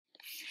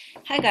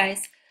Hi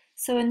guys.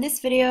 So in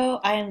this video,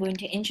 I am going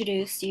to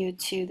introduce you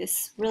to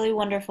this really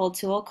wonderful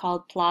tool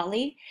called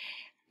Plotly,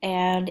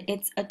 and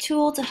it's a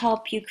tool to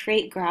help you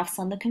create graphs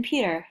on the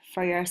computer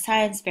for your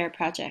science fair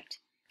project.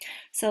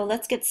 So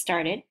let's get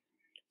started.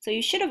 So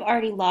you should have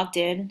already logged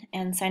in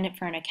and signed up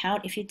for an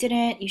account. If you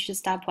didn't, you should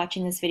stop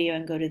watching this video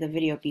and go to the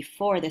video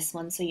before this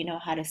one so you know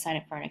how to sign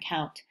up for an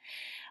account.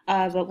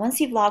 But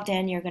once you've logged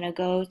in, you're going to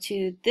go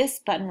to this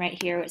button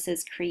right here where it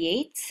says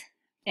Create,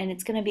 and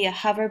it's going to be a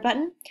hover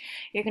button.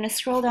 You're going to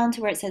scroll down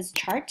to where it says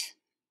Chart,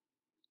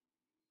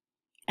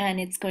 and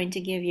it's going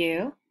to give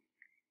you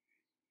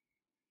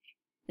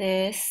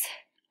this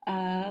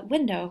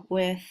window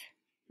with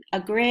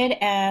a grid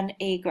and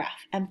a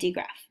graph, empty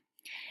graph.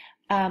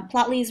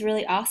 Plotly is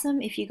really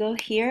awesome. If you go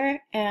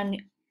here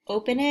and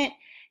open it,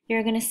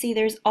 you're going to see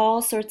there's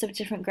all sorts of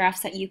different graphs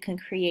that you can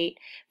create.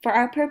 For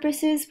our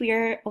purposes, we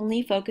are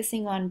only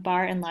focusing on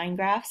bar and line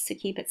graphs to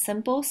keep it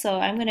simple. So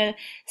I'm going to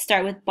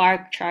start with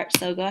bar chart.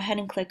 So go ahead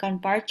and click on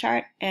bar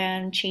chart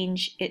and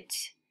change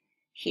it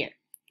here.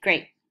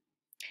 Great.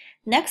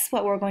 Next,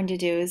 what we're going to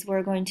do is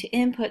we're going to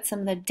input some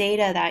of the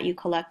data that you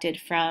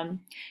collected from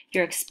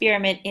your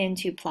experiment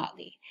into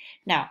Plotly.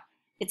 Now,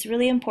 it's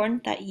really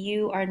important that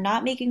you are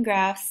not making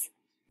graphs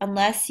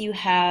unless you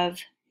have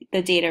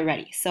the data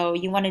ready. So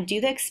you want to do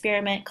the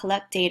experiment,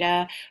 collect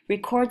data,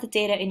 record the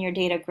data in your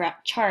data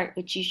graph chart,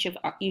 which you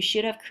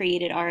should have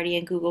created already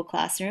in Google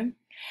Classroom.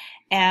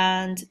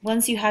 And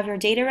once you have your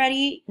data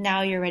ready,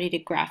 now you're ready to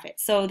graph it.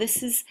 So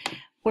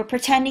we're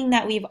pretending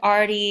that we've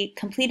already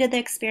completed the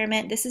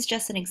experiment. This is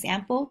just an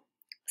example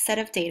set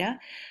of data.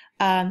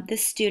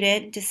 This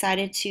student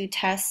decided to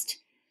test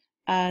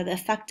the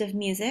effect of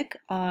music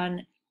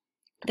on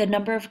the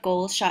number of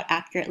goals shot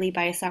accurately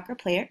by a soccer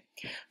player.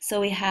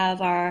 So we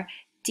have our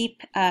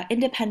deep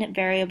independent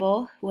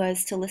variable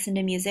was to listen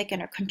to music,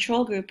 and our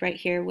control group right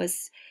here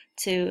was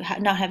to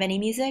not have any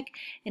music.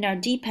 And our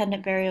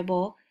dependent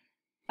variable,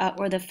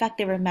 or the effect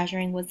they were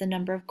measuring, was the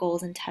number of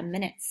goals in 10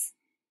 minutes.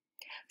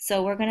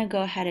 So we're going to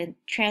go ahead and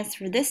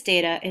transfer this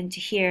data into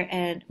here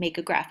and make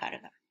a graph out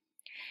of them.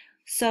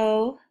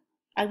 So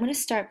I'm going to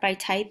start by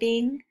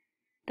typing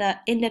the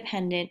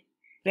independent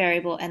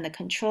variable and the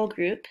control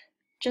group,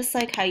 just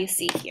like how you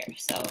see here.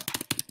 So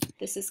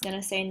this is going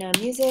to say no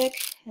music,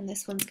 and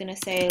this one's going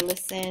to say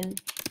listen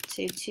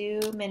to 2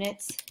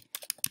 minutes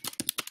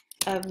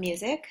of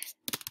music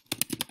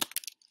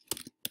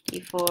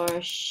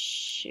before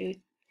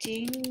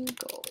shooting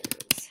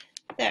goals.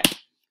 There.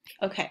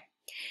 Okay.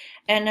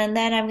 And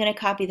then I'm going to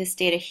copy this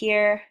data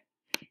here.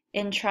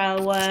 In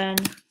trial 1,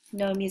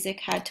 no music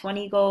had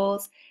 20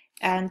 goals,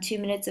 and 2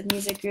 minutes of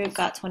music group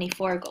got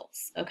 24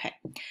 goals. Okay.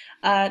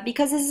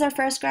 Because this is our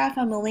first graph,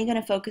 I'm only going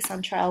to focus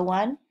on trial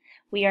 1.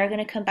 We are going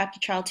to come back to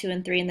trial 2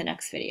 and 3 in the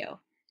next video.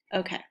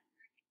 Okay.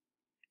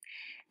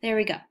 There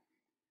we go.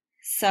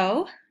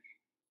 So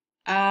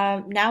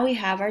now we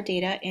have our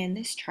data in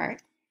this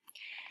chart.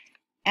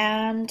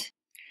 And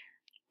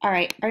all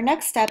right, our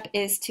next step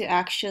is to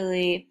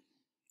actually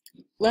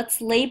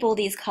let's label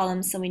these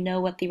columns so we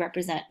know what they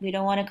represent. We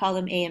don't want to call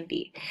them A and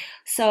B.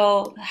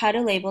 So how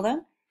to label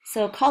them?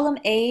 So column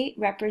A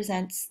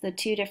represents the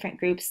two different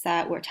groups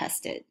that were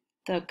tested,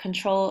 the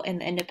control and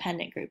the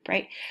independent group,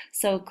 right?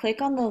 So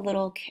click on the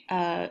little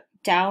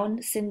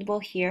down symbol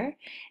here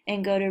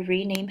and go to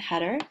rename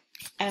header.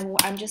 And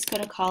I'm just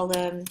going to call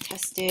them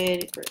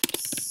tested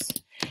groups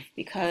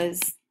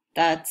because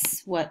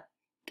that's what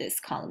this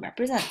column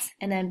represents.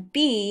 And then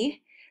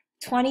B,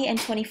 20 and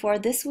 24,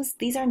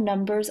 these are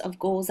numbers of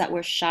goals that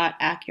were shot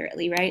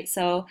accurately, right?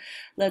 So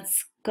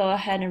let's go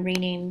ahead and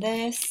rename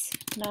this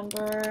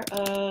number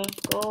of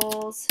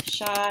goals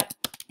shot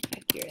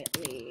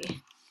accurately.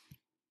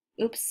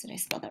 Oops, I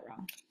spelled that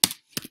wrong.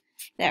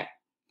 There.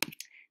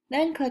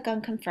 Then click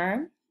on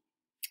confirm,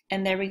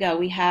 and there we go.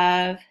 We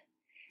have,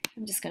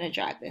 I'm just going to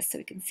drag this so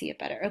we can see it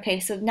better. Okay,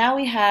 so now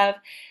we have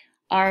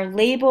our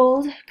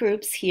labeled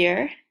groups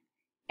here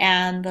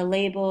and the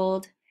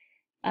labeled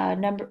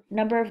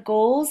number of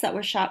goals that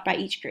were shot by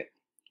each group.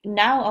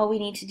 Now all we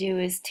need to do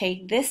is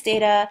take this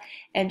data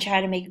and try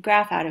to make a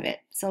graph out of it.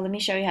 So let me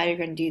show you how you're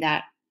going to do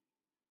that.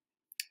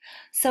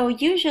 So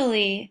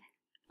usually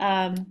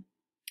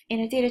in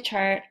a data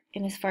chart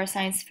in as far as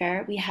science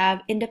fair, we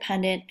have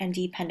independent and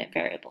dependent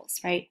variables,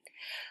 right?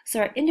 So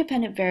our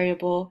independent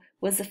variable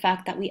was the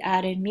fact that we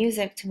added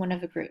music to one of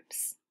the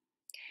groups.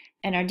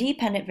 And our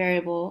dependent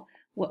variable,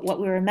 what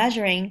we were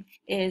measuring,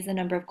 is the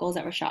number of goals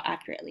that were shot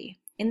accurately.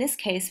 In this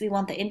case, we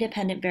want the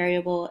independent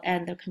variable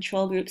and the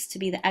control groups to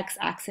be the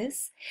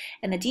x-axis,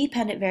 and the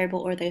dependent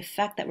variable, or the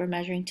effect that we're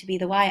measuring, to be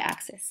the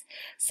y-axis.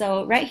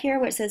 So right here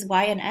where it says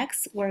y and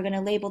x, we're going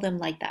to label them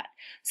like that.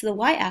 So the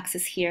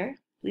y-axis here,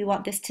 we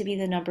want this to be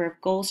the number of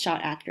goals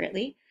shot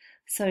accurately.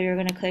 So you're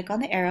going to click on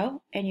the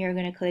arrow, and you're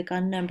going to click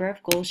on number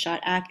of goals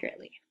shot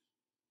accurately.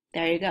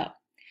 There you go.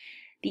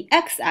 The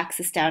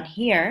x-axis down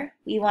here,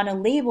 we want to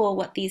label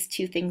what these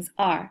two things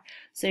are.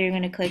 So you're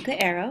going to click the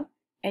arrow,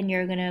 and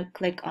you're going to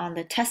click on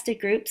the tested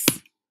groups.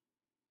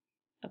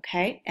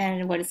 Okay,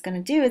 and what it's going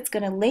to do, it's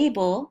going to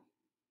label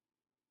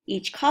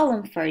each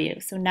column for you.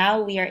 So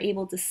now we are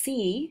able to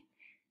see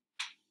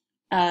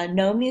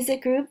no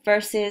music group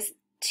versus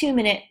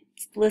 2-minute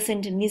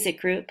listen to music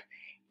group,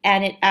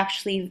 and it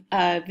actually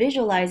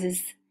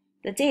visualizes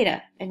the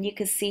data. And you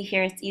can see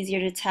here it's easier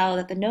to tell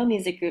that the no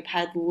music group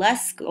had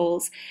less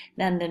goals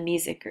than the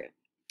music group.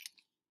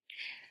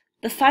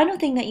 The final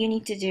thing that you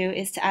need to do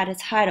is to add a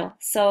title.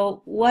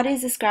 So what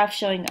is this graph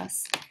showing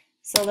us?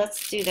 So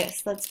let's do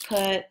this. Let's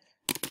put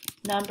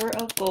number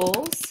of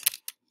goals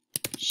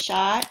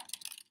shot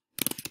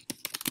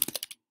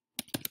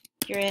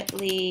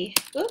accurately.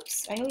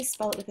 Oops, I always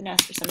spell it with an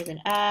S for some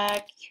reason.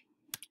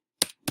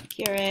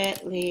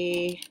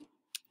 Accurately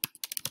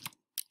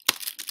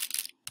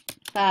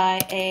by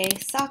a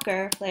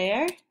soccer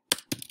player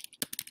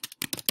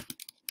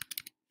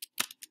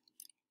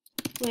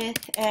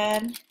with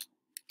and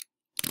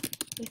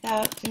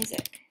without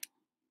music.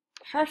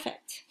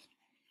 Perfect.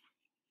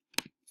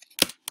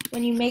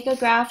 When you make a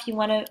graph, you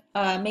want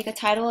to make a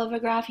title of a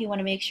graph, you want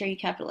to make sure you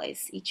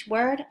capitalize each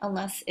word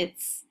unless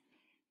it's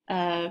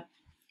a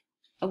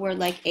word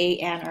like a,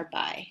 an, or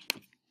by.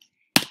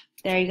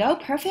 There you go,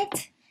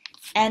 perfect.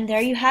 And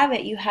there you have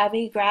it. You have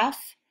a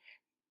graph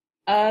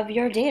of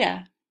your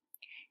data.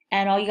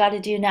 And all you got to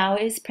do now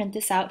is print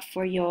this out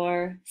for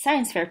your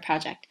science fair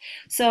project.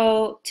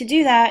 So to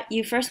do that,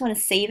 you first want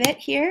to save it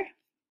here.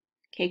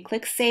 Okay,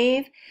 click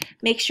Save.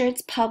 Make sure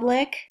it's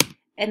public,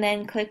 and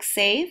then click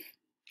Save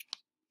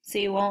so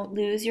you won't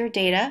lose your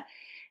data.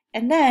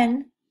 And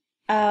then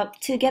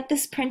to get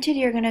this printed,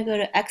 you're going to go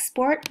to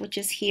Export, which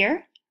is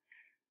here.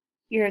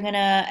 You're going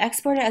to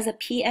export it as a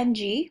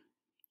PNG.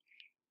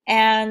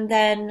 And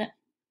then,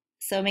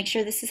 so make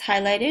sure this is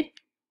highlighted.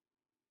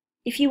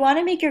 If you want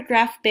to make your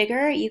graph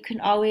bigger, you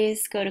can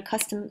always go to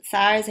custom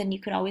size and you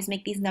can always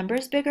make these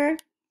numbers bigger.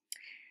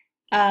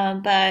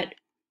 But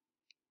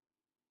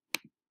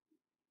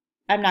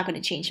I'm not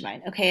going to change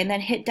mine. Okay, and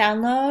then hit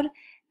download,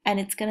 and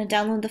it's going to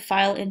download the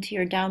file into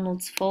your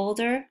downloads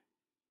folder.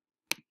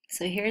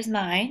 So here's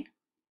mine.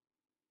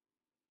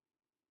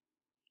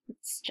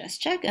 Let's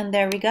just check, and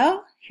there we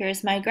go.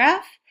 Here's my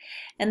graph.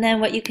 And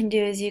then what you can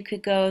do is you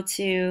could go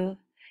to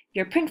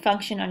your print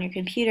function on your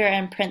computer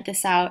and print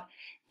this out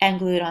and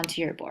glue it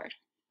onto your board.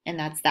 And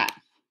that's that.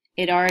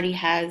 It already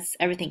has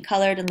everything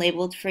colored and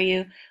labeled for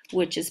you,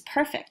 which is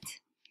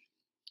perfect.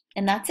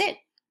 And that's it.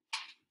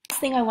 Next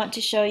thing I want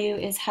to show you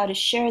is how to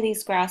share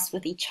these graphs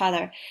with each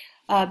other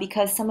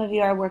because some of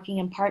you are working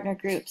in partner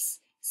groups.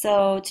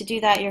 So to do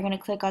that, you're going to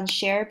click on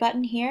Share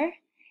button here,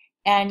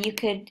 and you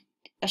could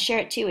share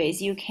it two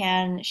ways. You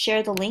can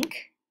share the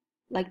link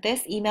like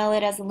this, email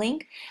it as a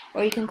link,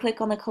 or you can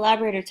click on the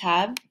Collaborator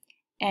tab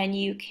and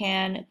you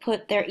can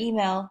put their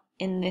email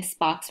in this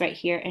box right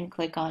here and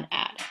click on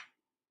Add.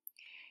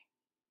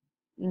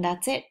 And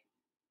that's it.